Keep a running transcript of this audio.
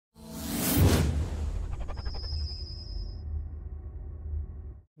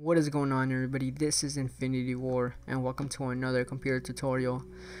What is going on, everybody? This is Infinity War and welcome to another computer tutorial.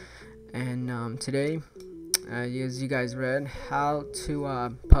 And today, as you guys read, how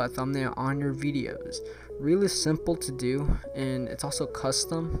to put a thumbnail on your videos. Really simple to do, and it's also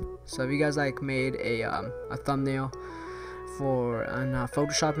custom. So if you guys made a thumbnail for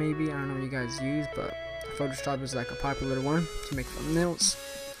Photoshop, maybe, I don't know what you guys use, but Photoshop is like a popular one to make thumbnails,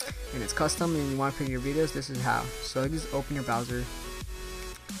 and it's custom and you want to put in your videos, this is how. So just open your browser.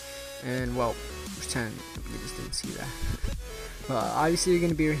 And well, pretend you just didn't see that. But obviously you're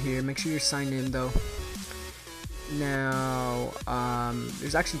gonna be here. Make sure you're signed in though. Now,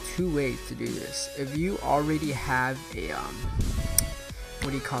 there's actually two ways to do this. If you already have a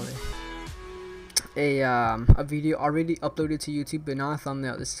what do you call it? A video already uploaded to YouTube, but not a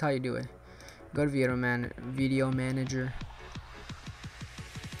thumbnail. This is how you do it. Go to Video Manager.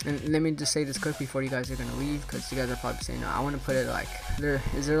 And let me just say this quick before you guys are gonna leave, because you guys are probably saying, no, I want to put it like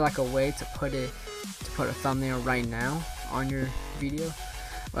is there like a way to put a thumbnail right now on your video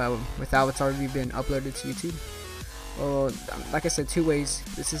without it's already been uploaded to YouTube? Well, like I said, two ways.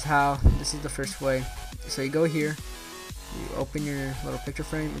 This is the first way. So you go here, you open your little picture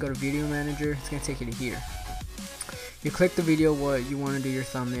frame, you go to Video Manager. It's gonna take you to here. You click the video what you want to do your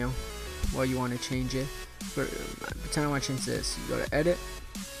thumbnail, what you want to change it. Pretend I want to change this. You go to Edit.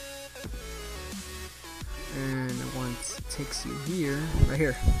 And once it takes you here, right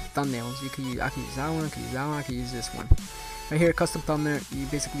here, thumbnails. I can use that one, I can use that one, I can use this one. Right here, custom thumbnail. You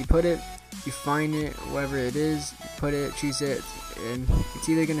basically put it, you find it, whatever it is, you put it, choose it, and it's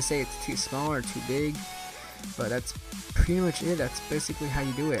either gonna say it's too small or too big. But that's pretty much it. That's basically how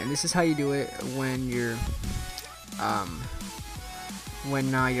you do it. And this is how you do it when you're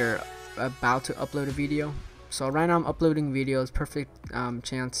about to upload a video. So right now I'm uploading videos. Perfect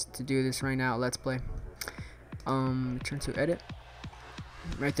chance to do this right now. Let's play. Turn to edit.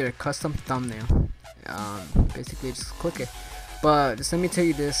 Right there, custom thumbnail. Basically just click it. But just let me tell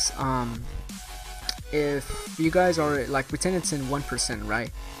you this, if you guys are pretend it's in 1%,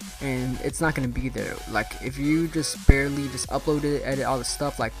 right, and it's not gonna be there. Like if you just barely just upload it, edit all the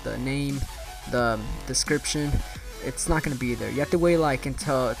stuff like the name, the description, it's not gonna be there. You have to wait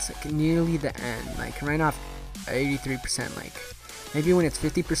until it's nearly the end. Like right now 83%, maybe when it's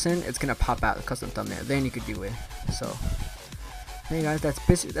 50%, it's gonna pop out the custom thumbnail. Then you could do it. So, hey guys, that's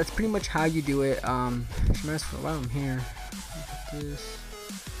pretty much how you do it. While I'm here, this.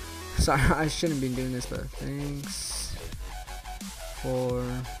 Sorry, I shouldn't be doing this, but thanks for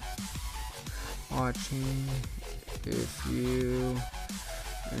watching. If you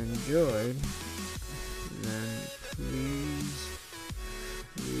enjoyed, then please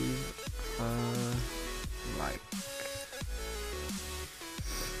leave a like.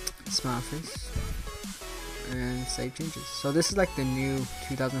 Smile face and save changes. So this is like the new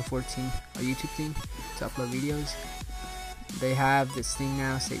 2014 YouTube thing to upload videos. They have this thing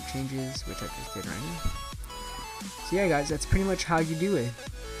now, save changes, which I just did right now. So yeah guys, that's pretty much how you do it.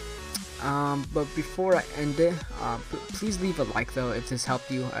 But before I end it, please leave a like though if this helped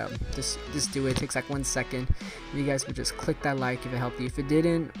you. Just do it. It takes like 1 second. If you guys would just click that like if it helped you. If it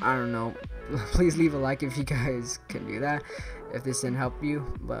didn't, I don't know. Please leave a like if you guys can do that. If this didn't help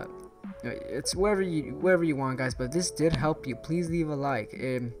you, but it's wherever you want, guys. But this did help you. Please leave a like.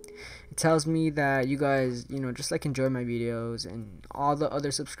 It tells me that you guys, just enjoy my videos, and all the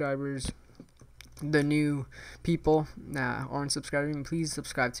other subscribers, the new people that aren't subscribing, please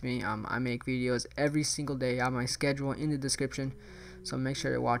subscribe to me. I make videos every single day. I have my schedule in the description, so make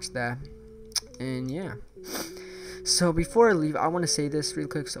sure to watch that. And yeah, so before I leave, I want to say this real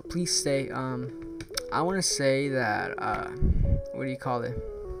quick, so please stay. I want to say that what do you call it?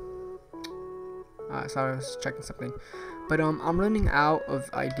 Sorry, I was checking something. But I'm running out of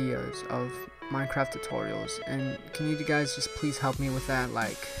ideas of Minecraft tutorials, and can you guys just please help me with that?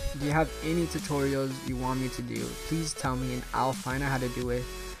 Do you have any tutorials you want me to do? Please tell me, and I'll find out how to do it.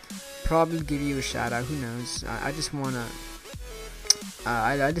 Probably give you a shout out. Who knows? I just wanna.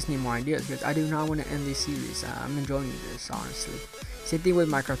 I just need more ideas, because I do not want to end this series. I'm enjoying this, honestly. Same thing with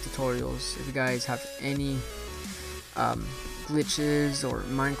Minecraft tutorials. If you guys have any glitches or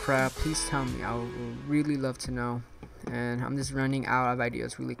Minecraft, please tell me. I would really love to know. And I'm just running out of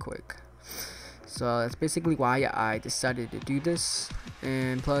ideas really quick. So that's basically why I decided to do this.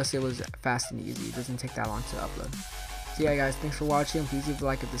 And plus, it was fast and easy. It doesn't take that long to upload. So yeah guys, thanks for watching. Please leave a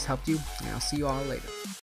like if this helped you, and I'll see you all later.